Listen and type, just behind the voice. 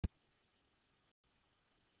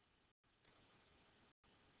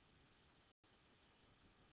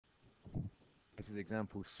is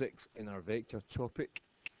example 6 in our vector topic.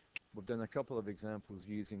 We've done a couple of examples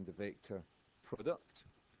using the vector product.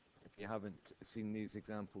 If you haven't seen these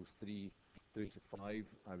examples 3 through to 5,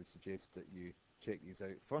 I would suggest that you check these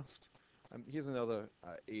out first. Here's another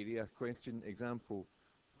area question. Example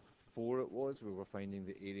 4 it was, where we're finding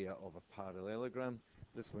the area of a parallelogram.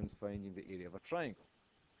 This one's finding the area of a triangle.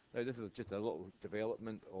 Now this is just a little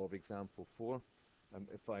development of example 4.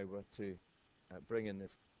 If I were to bring in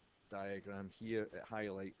this diagram here, it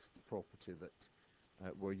highlights the property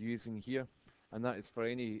that we're using here, and that is for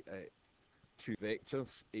any two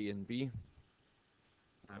vectors, A and B,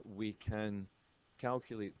 we can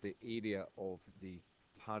calculate the area of the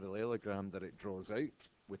parallelogram that it draws out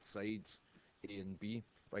with sides A and B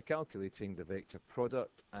by calculating the vector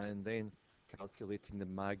product and then calculating the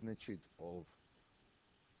magnitude of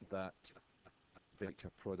that vector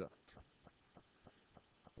product.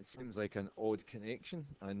 It seems like an odd connection,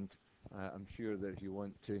 and I'm sure that if you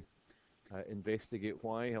want to investigate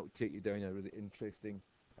why, it'll take you down a really interesting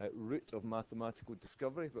route of mathematical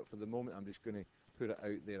discovery, but for the moment I'm just going to put it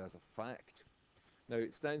out there as a fact. Now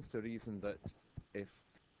it stands to reason that if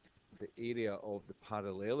the area of the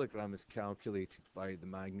parallelogram is calculated by the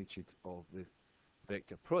magnitude of the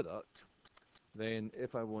vector product, then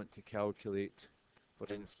if I want to calculate,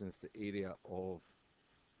 for instance, the area of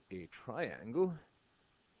a triangle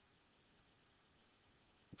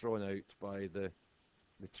drawn out by the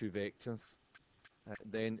two vectors,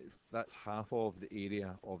 then that's half of the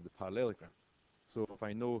area of the parallelogram. So if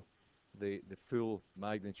I know the full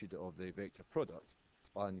magnitude of the vector product,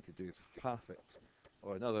 all I need to do is half it.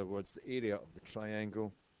 Or in other words, the area of the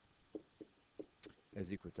triangle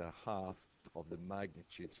is equal to half of the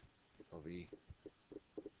magnitude of A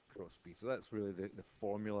cross B. So that's really the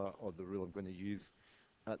formula or the rule I'm going to use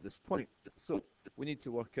at this point. So we need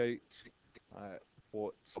to work out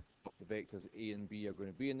what the vectors A and B are going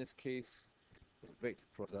to be in this case. It's the vector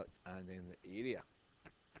product and then the area.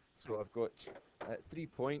 So I've got 3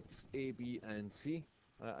 points, A, B, and C.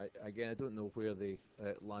 Again, I don't know where they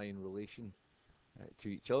lie in relation to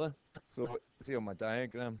each other. So see on my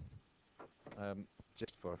diagram,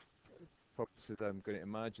 just for purposes, I'm going to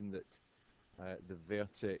imagine that the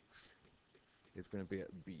vertex is going to be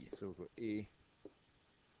at B. So we've got A,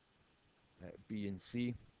 B, and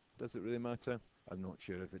C. Does it really matter? I'm not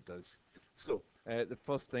sure if it does. So the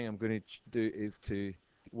first thing I'm going to do is to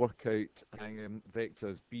work out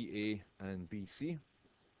vectors BA and BC.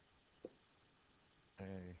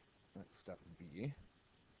 Let's start with BA.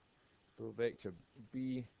 So vector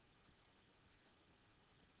B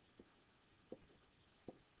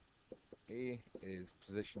A is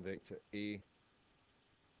position vector A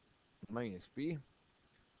minus B,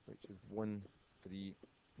 which is 1, 3,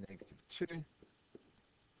 negative 2,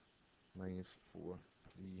 minus 4,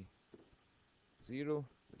 3, 0,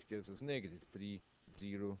 which gives us negative 3,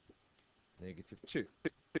 0, negative 2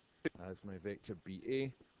 as my vector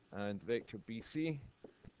BA, and vector BC,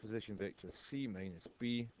 position vector C minus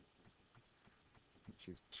B, which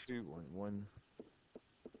is 2, 1, 1,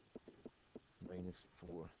 minus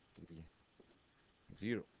 4, 3,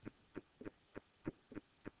 0,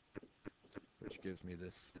 which gives me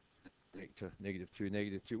this vector negative 2,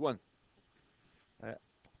 negative 2, 1.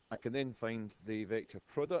 I can then find the vector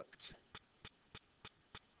product.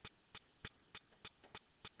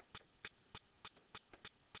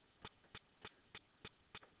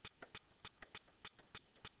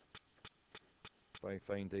 By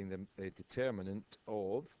finding the determinant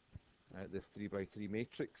of this 3 by 3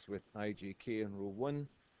 matrix with ijk in row 1.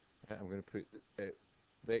 I'm going to put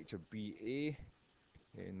vector BA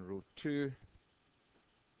in row 2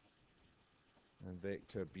 and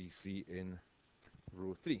vector BC in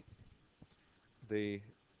row 3. The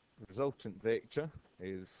resultant vector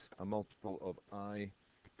is a multiple of I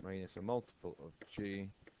minus a multiple of j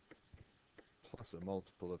plus a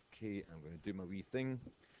multiple of k. I'm going to do my wee thing.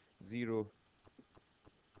 0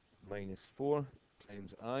 minus 4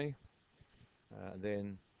 times I.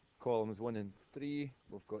 Then columns 1 and 3,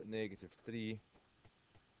 we've got negative 3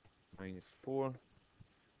 minus 4.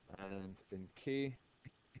 And in k,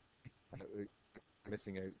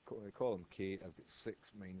 missing out column k, I've got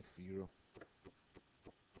 6 minus 0,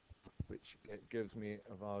 which gives me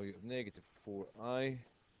a value of negative 4i.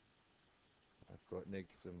 I've got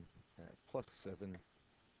negative plus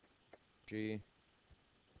 7j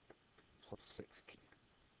plus 6k.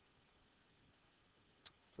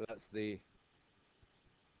 So that's the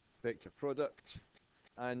vector product,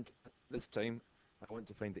 and this time I want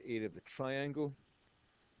to find the area of the triangle.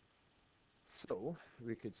 So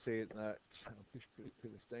we could say that, I'll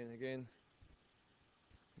put this down again,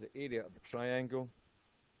 the area of the triangle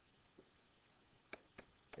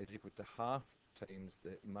is equal to half times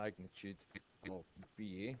the magnitude of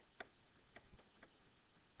BA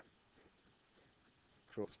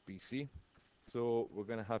cross BC. So we're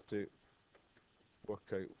going to have to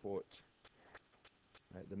work out what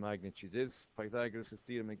the magnitude is. Pythagoras'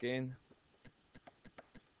 theorem again.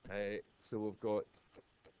 So we've got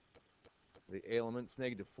the elements,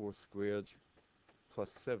 -4 squared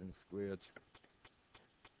plus 7 squared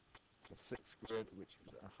plus 6 squared, which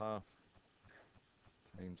is a half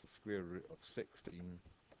times the square root of 16,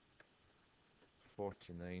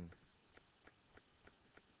 49,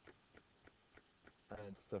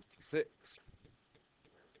 and 36.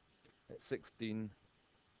 At 16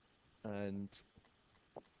 and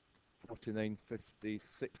 49, 50,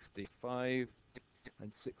 65,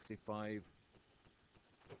 and 65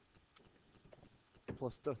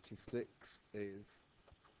 plus 36 is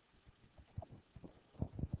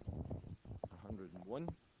 101.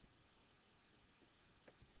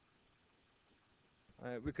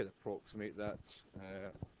 We could approximate that.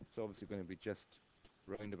 It's obviously going to be just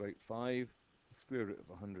round about 5. The square root of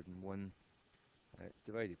 101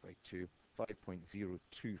 divided by 2,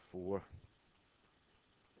 5.024.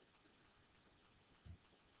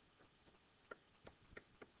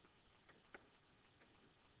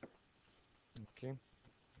 Okay,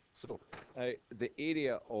 so the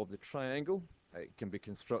area of the triangle can be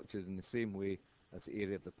constructed in the same way as the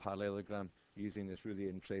area of the parallelogram, using this really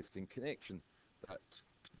interesting connection that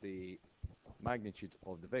the magnitude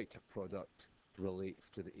of the vector product relates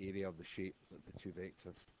to the area of the shape that the two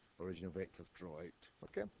vectors, original vectors, draw out.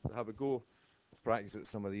 Okay, so have a go, practice at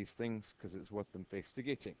some of these things because it's worth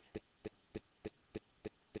investigating.